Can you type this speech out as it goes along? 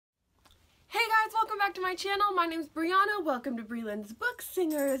back to my channel. My name is Brianna. Welcome to Breeland's Book.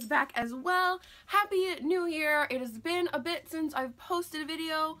 Singer is back as well. Happy New Year. It has been a bit since I've posted a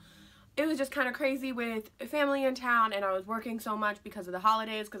video. It was just kind of crazy with family in town, and I was working so much because of the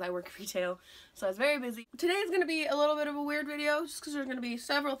holidays because I work retail, so I was very busy. Today is going to be a little bit of a weird video just because there's going to be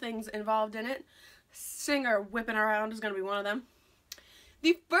several things involved in it. Singer whipping around is going to be one of them.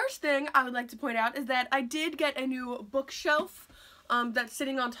 The first thing I would like to point out is that I did get a new bookshelf that's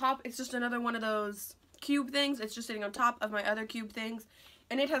sitting on top. It's just another one of those cube things. It's just sitting on top of my other cube things,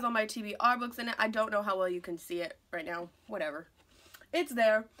 and it has all my TBR books in it. I don't know how well you can see it right now. Whatever. It's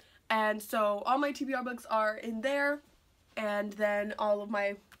there, and so all my TBR books are in there, and then all of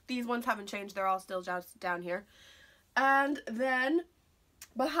these ones haven't changed. They're all still just down here. And then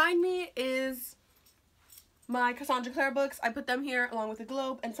behind me is my Cassandra Clare books. I put them here along with the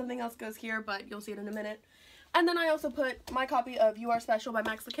globe, and something else goes here, but you'll see it in a minute. And then I also put my copy of You Are Special by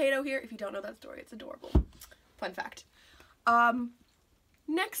Max Lucado here. If you don't know that story, it's adorable. Fun fact.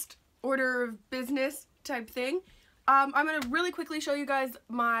 Next order of business type thing. I'm going to really quickly show you guys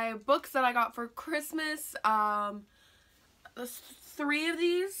my books that I got for Christmas. Three of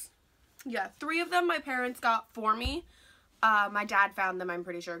these. Yeah, three of them my parents got for me. My dad found them, I'm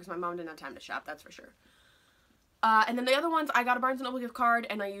pretty sure, because my mom didn't have time to shop, that's for sure. And then the other ones, I got a Barnes & Noble gift card,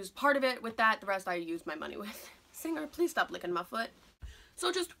 and I used part of it with that. The rest I used my money with. Singer, please stop licking my foot.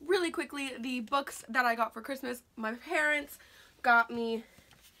 So just really quickly, the books that I got for Christmas, my parents got me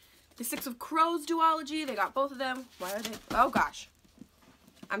the Six of Crows duology. They got both of them. Why are they? Oh gosh.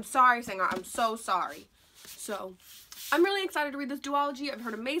 I'm sorry, Singer. I'm so sorry. So, I'm really excited to read this duology. I've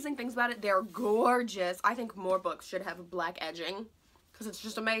heard amazing things about it. They're gorgeous. I think more books should have black edging, because it's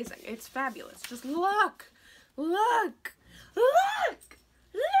just amazing. It's fabulous. Just look. Look! Look!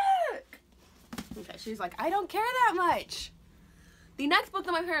 Look! Okay, she's like, I don't care that much. The next book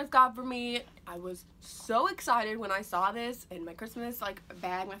that my parents got for me, I was so excited when I saw this in my Christmas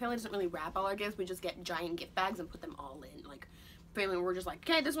bag. My family doesn't really wrap all our gifts. We just get giant gift bags and put them all in. Like, family, we're just like,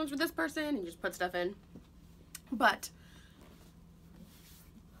 okay, this one's for this person, and you just put stuff in. But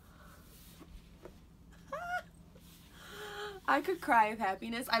I could cry of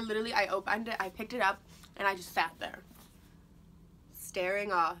happiness. I opened it, I picked it up, and I just sat there,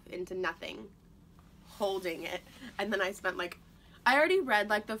 staring off into nothing, holding it. And then I spent I already read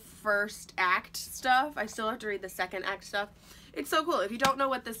the first act stuff. I still have to read the second act stuff. It's so cool. If you don't know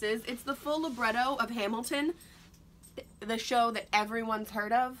what this is, it's the full libretto of Hamilton, the show that everyone's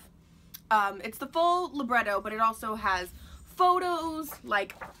heard of. It's the full libretto, but it also has photos,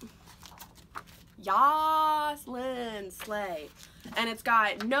 Yoslyn Slay. And it's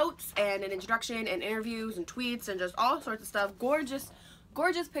got notes and an introduction and interviews and tweets and just all sorts of stuff. Gorgeous,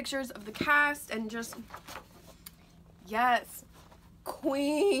 gorgeous pictures of the cast and just, yes,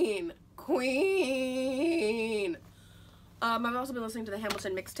 queen, queen. I've also been listening to the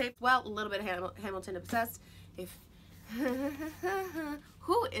Hamilton mixtape. Well, a little bit of Hamilton obsessed. If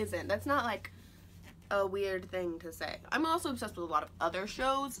who isn't? That's not a weird thing to say. I'm also obsessed with a lot of other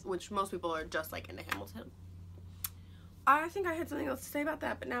shows, which most people are just into Hamilton. I think I had something else to say about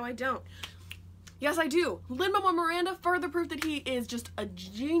that, but now I don't. Yes, I do. Lin-Manuel Miranda, further proof that he is just a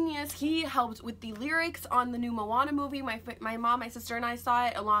genius. He helped with the lyrics on the new Moana movie. My mom, my sister, and I saw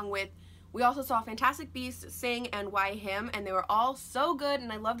it, along with, we also saw Fantastic Beasts sing and Why Him, and they were all so good,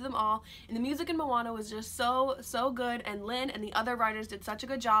 and I loved them all. And the music in Moana was just so, so good, and Lin and the other writers did such a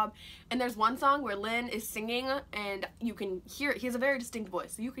good job. And there's one song where Lin is singing, and you can hear, he has a very distinct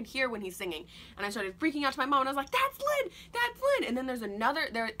voice, so you can hear when he's singing. And I started freaking out to my mom, and I was like, that's Lin! That's Lin! And then there's another,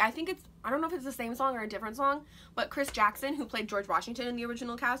 I don't know if it's the same song or a different song, but Chris Jackson, who played George Washington in the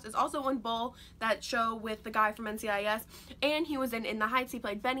original cast, is also on Bull, that show with the guy from NCIS, and he was in the Heights. He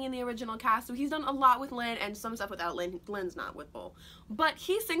played Benny in the original cast, so he's done a lot with Lin and some stuff without Lin. Lin's not with Bull. But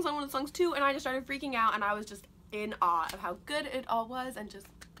he sings on one of the songs too, and I just started freaking out, and I was just in awe of how good it all was, and just,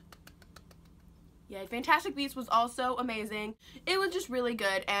 yeah. Fantastic Beasts was also amazing. It was just really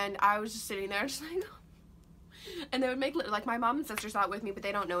good, and I was just sitting there just and they would make, my mom and sister saw it with me, but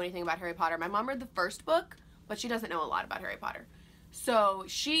they don't know anything about Harry Potter. My mom read the first book, but she doesn't know a lot about Harry Potter. So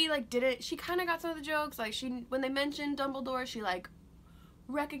she, she kind of got some of the jokes. When they mentioned Dumbledore, she,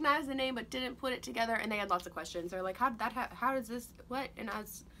 recognized the name, but didn't put it together, and they had lots of questions. They're like, how does this, what? And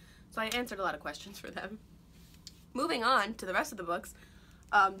so I answered a lot of questions for them. Moving on to the rest of the books,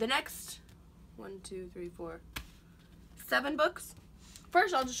 the next 7 books.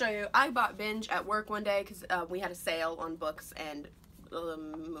 First, I'll just show you, I bought Binge at work one day because we had a sale on books and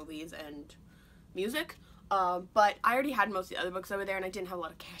movies and music. But I already had most of the other books over there, and I didn't have a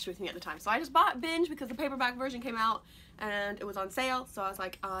lot of cash with me at the time. So I just bought Binge because the paperback version came out, and it was on sale. So I was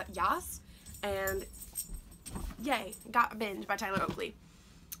like, yes. And yay, got a binge by Tyler Oakley.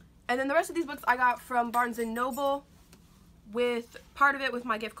 And then the rest of these books I got from Barnes & Noble, with part of it with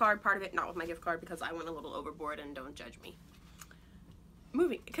my gift card, part of it not with my gift card because I went a little overboard and don't judge me.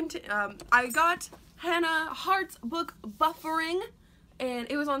 I got Hannah Hart's book Buffering, and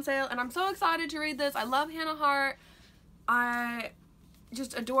it was on sale, and I'm so excited to read this. I love Hannah Hart. I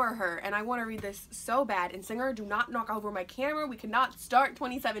just adore her, and I want to read this so bad. And Singer, do not knock over my camera. We cannot start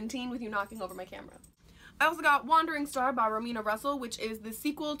 2017 with you knocking over my camera. I also got Wandering Star by Romina Russell, which is the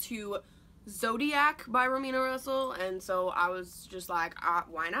sequel to Zodiac by Romina Russell, and so I was just like,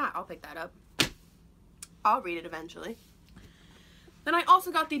 why not? I'll pick that up. I'll read it eventually. Then I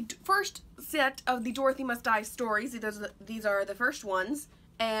also got the first set of the Dorothy Must Die stories. These are the first ones,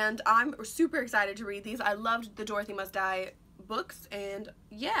 and I'm super excited to read these. I loved the Dorothy Must Die books, and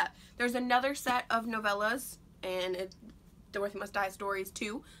yeah, there's another set of novellas, and it's Dorothy Must Die stories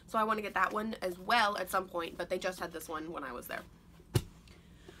too, so I want to get that one as well at some point, but they just had this one when I was there.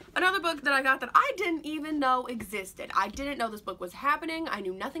 Another book that I got that I didn't even know existed. I didn't know this book was happening. I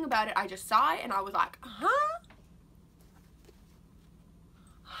knew nothing about it. I just saw it and I was like, huh?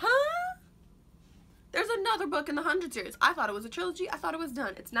 Huh? There's another book in the 100 series. I thought it was a trilogy. I thought it was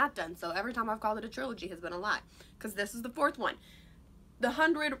done. It's not done. So every time I've called it a trilogy has been a lie. Because this is the 4th one. The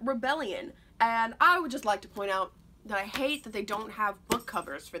 100 Rebellion. And I would just like to point out that I hate that they don't have book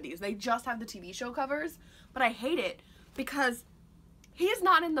covers for these. They just have the TV show covers. But I hate it because he's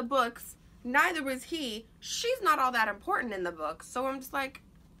not in the books. Neither was he. She's not all that important in the books. So I'm just like,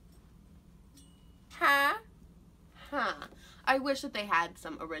 huh? I wish that they had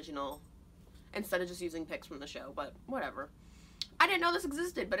some original instead of just using pics from the show, but whatever. I didn't know this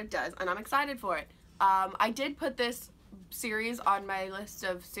existed, but it does, and I'm excited for it. I did put this series on my list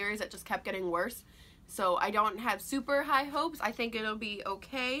of series that just kept getting worse, so I don't have super high hopes. I think it'll be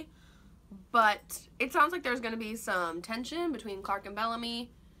okay, but it sounds like there's going to be some tension between Clark and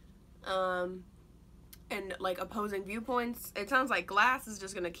Bellamy, and like opposing viewpoints. It sounds like Glass is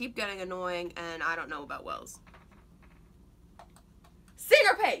just going to keep getting annoying, and I don't know about Wells.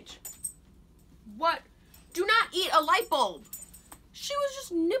 Singer Page! What? Do not eat a light bulb! She was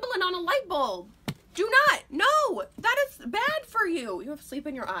just nibbling on a light bulb. Do not! No! That is bad for you. You have sleep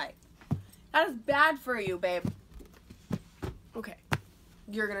in your eye. That is bad for you, babe. Okay.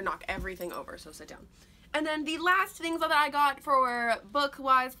 You're gonna knock everything over, so sit down. And then the last things that I got for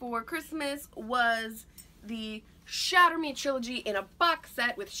book-wise for Christmas was the Shatter Me trilogy in a box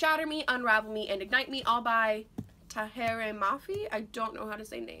set with Shatter Me, Unravel Me, and Ignite Me, all by Tahereh Mafi. I don't know how to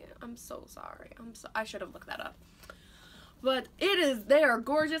say name. I'm so sorry. I should have looked that up. But they are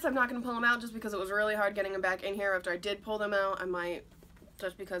gorgeous. I'm not going to pull them out just because it was really hard getting them back in here. After I did pull them out, I might,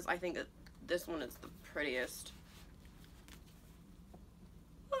 just because I think that this one is the prettiest.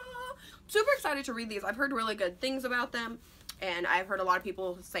 Super excited to read these. I've heard really good things about them, and I've heard a lot of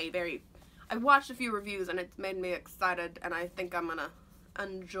people say I watched a few reviews and it's made me excited, and I think I'm gonna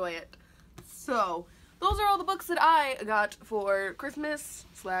enjoy it. So those are all the books that I got for Christmas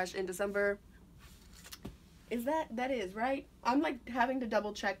 / in December. That is, right? I'm like having to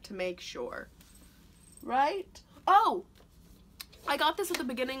double check to make sure. Right? Oh! I got this at the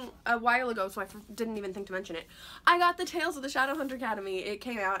beginning a while ago, so I didn't even think to mention it. I got the Tales of the Shadowhunter Academy. It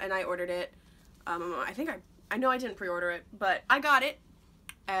came out and I ordered it. I know I didn't pre-order it, but I got it.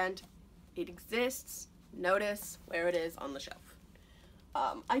 And it exists. Notice where it is on the shelf.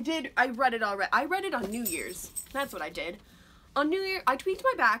 I read it already. I read it on New Year's. That's what I did. On New Year, I tweaked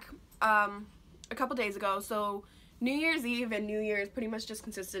my back a couple days ago, so New Year's Eve and New Year's pretty much just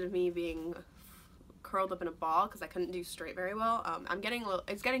consisted of me being curled up in a ball because I couldn't do straight very well.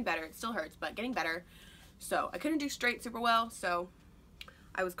 It's getting better. It still hurts, but getting better. So I couldn't do straight super well, so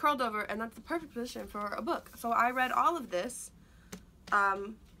I was curled over, and that's the perfect position for a book. So I read all of this.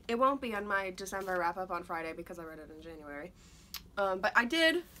 It won't be on my December wrap-up on Friday because I read it in January. But I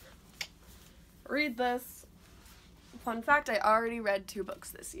did read this. Fun fact, I already read 2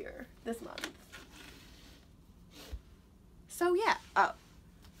 books this month. So yeah,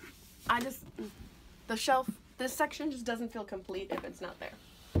 the shelf, this section just doesn't feel complete if it's not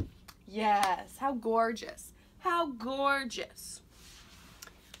there. Yes, how gorgeous. How gorgeous.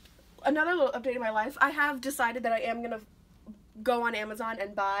 Another little update in my life, I have decided that I am going to go on Amazon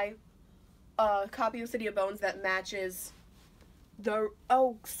and buy a copy of City of Bones that matches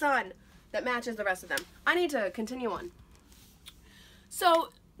that matches the rest of them. I need to continue on. So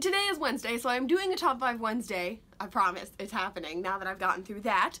today is Wednesday, so I'm doing a Top 5 Wednesday. I promise it's happening now that I've gotten through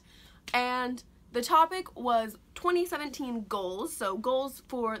that. And the topic was 2017 goals, so goals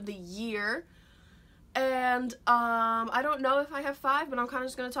for the year. And I don't know if I have 5, but I'm kind of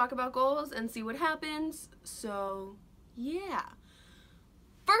just going to talk about goals and see what happens. So, yeah.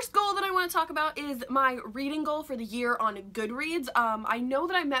 First goal that I want to talk about is my reading goal for the year on Goodreads. I know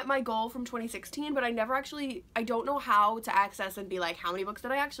that I met my goal from 2016, but I don't know how to access and be like, how many books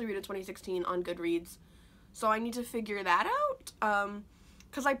did I actually read in 2016 on Goodreads? So I need to figure that out.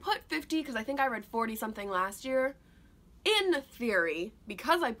 Because I put 50, because I think I read 40 something last year. In theory,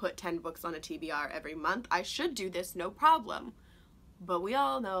 because I put 10 books on a TBR every month, I should do this no problem. But we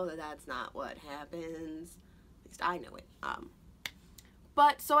all know that that's not what happens. At least I know it.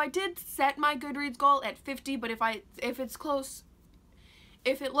 But so I did set my Goodreads goal at 50, but if it's close,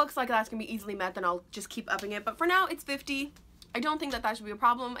 if it looks like that's gonna be easily met, then I'll just keep upping it. But for now, it's 50. I don't think that should be a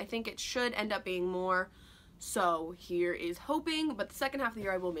problem. I think it should end up being more. So here is hoping, but the second half of the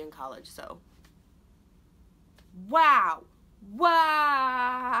year I will be in college, so. Wow.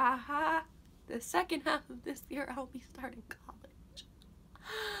 The second half of this year I'll be starting college.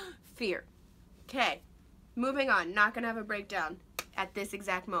 Fear. Okay. Moving on. Not gonna have a breakdown at this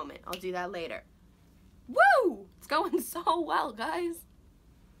exact moment. I'll do that later. Woo! It's going so well, guys.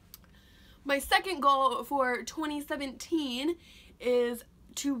 My second goal for 2017 is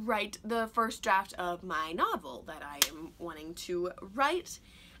to write the first draft of my novel that I am wanting to write.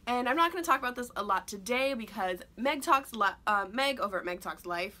 And I'm not going to talk about this a lot today because Meg over at Meg Talks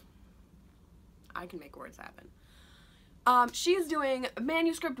Life, I can make words happen. She's doing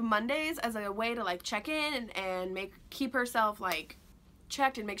Manuscript Mondays as a way to like check in and keep herself like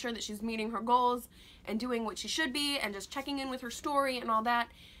checked and make sure that she's meeting her goals and doing what she should be and just checking in with her story and all that.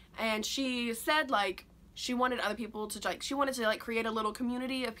 And she said like she wanted other people to create a little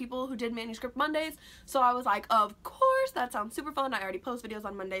community of people who did Manuscript Mondays. So I was like, of course, that sounds super fun. I already post videos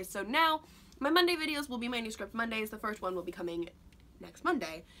on Mondays. So now my Monday videos will be Manuscript Mondays. The first one will be coming next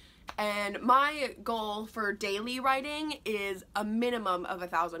Monday. And my goal for daily writing is a minimum of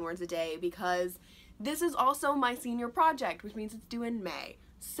 1,000 words a day because this is also my senior project, which means it's due in May.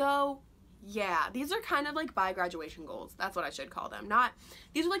 So yeah, these are kind of like by graduation goals. That's what I should call them.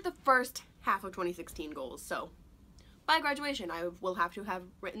 These are like the first half of 2016 goals. So by graduation, I will have to have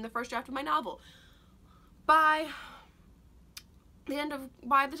written the first draft of my novel. By the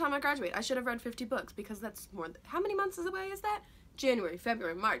time I graduate, I should have read 50 books because that's more than, how many months away is that? January,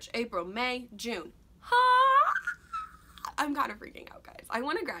 February, March, April, May, June. I'm kind of freaking out, guys. I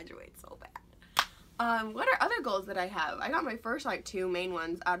want to graduate so bad. What are other goals that I have? I got my first like 2 main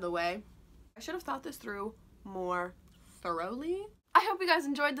ones out of the way. I should have thought this through more thoroughly. I hope you guys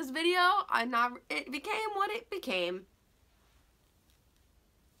enjoyed this video. It became what it became.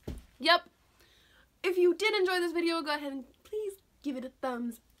 Yep. If you did enjoy this video, go ahead and please give it a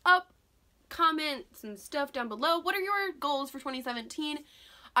thumbs up. Comment some stuff down below. What are your goals for 2017?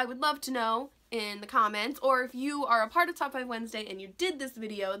 I would love to know in the comments. Or if you are a part of Top 5 Wednesday and you did this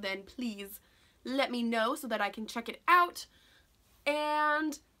video, then please let me know so that I can check it out.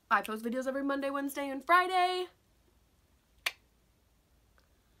 And I post videos every Monday, Wednesday, and Friday.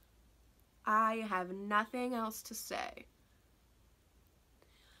 I have nothing else to say.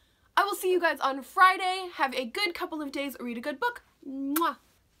 I will see you guys on Friday. Have a good couple of days. Read a good book. Mwah.